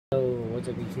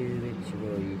What's up YouTube, it's your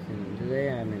boy Ethan. Today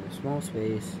I'm in a small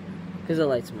space because the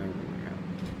lights in my room are out.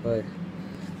 But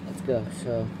let's go.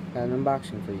 So got an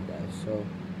unboxing for you guys. So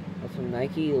got some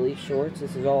Nike Elite shorts.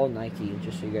 This is all Nike,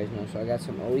 just so you guys know. So I got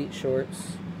some Elite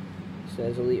shorts. It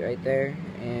says Elite right there.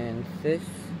 And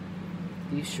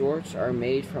these shorts are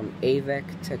made from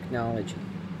AVEC technology.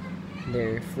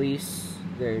 They're fleece,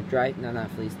 they're dry, no not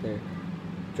fleece, they're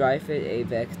dry fit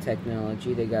AVEC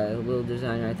technology. They got a little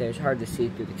design right there. It's hard to see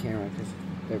through the camera because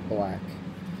they're black.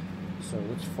 So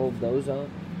let's fold those up.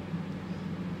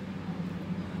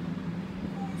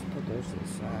 Let's put those to the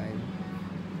side.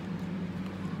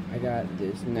 I got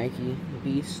this Nike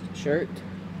Beast shirt.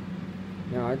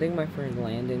 Now I think my friend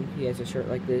Landon, he has a shirt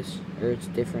like this, or it's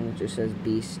different. It just says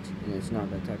Beast, and it's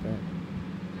not that type of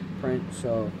print.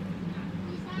 So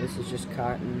this is just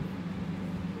cotton.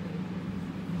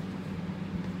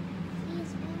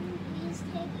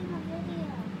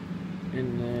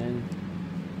 And then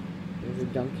there's a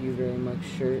Dunk You Very Much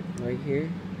shirt right here.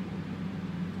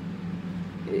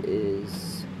 It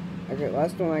is, okay,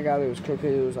 last one I got, it was crooked.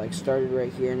 It was like started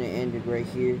right here and it ended right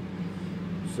here.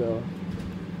 So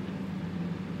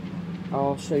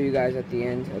I'll show you guys at the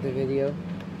end of the video.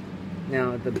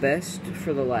 Now the best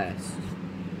for the last.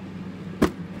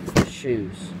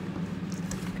 Shoes.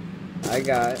 I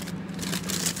got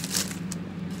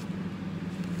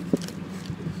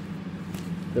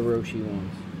the Roshe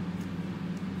ones.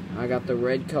 I got the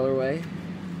red colorway,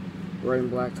 red and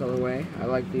black colorway. I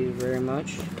like these very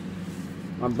much.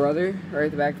 My brother,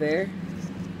 right back there,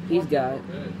 he's got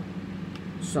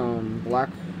some black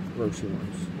Roshe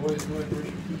ones.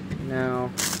 Now,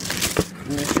 I'm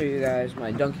going to show you guys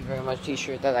my Dunk You Very Much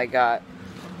t-shirt that I got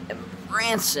at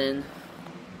Branson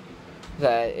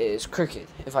that is crooked,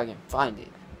 if I can find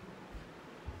it.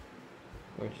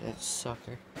 Where's that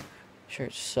sucker?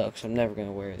 Shirt sucks. I'm never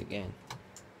gonna wear it again.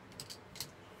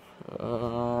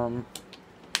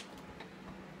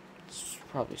 It's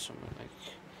probably somewhere like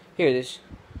here it is.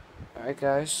 Alright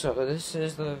guys, so this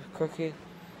is the crooked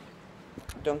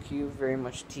Dunk You Very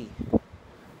Much tee. So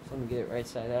let me get it right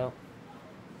side out.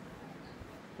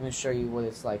 I'm gonna show you what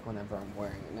it's like whenever I'm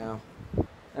wearing it now.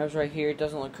 That was right here, it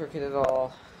doesn't look crooked at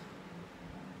all.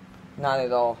 Not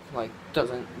at all, like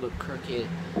doesn't look crooked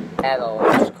at all.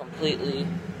 It's completely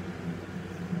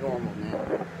normal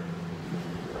now.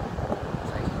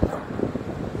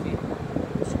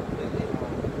 It's completely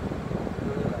normal.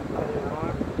 Put it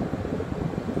on.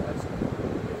 That's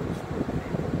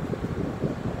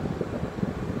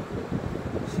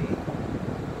see.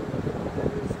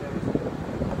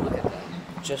 Look at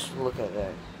that. Just look at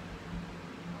that.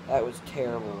 That was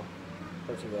terrible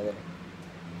put together.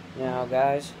 Now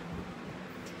guys,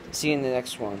 see you in the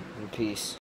next one. In peace.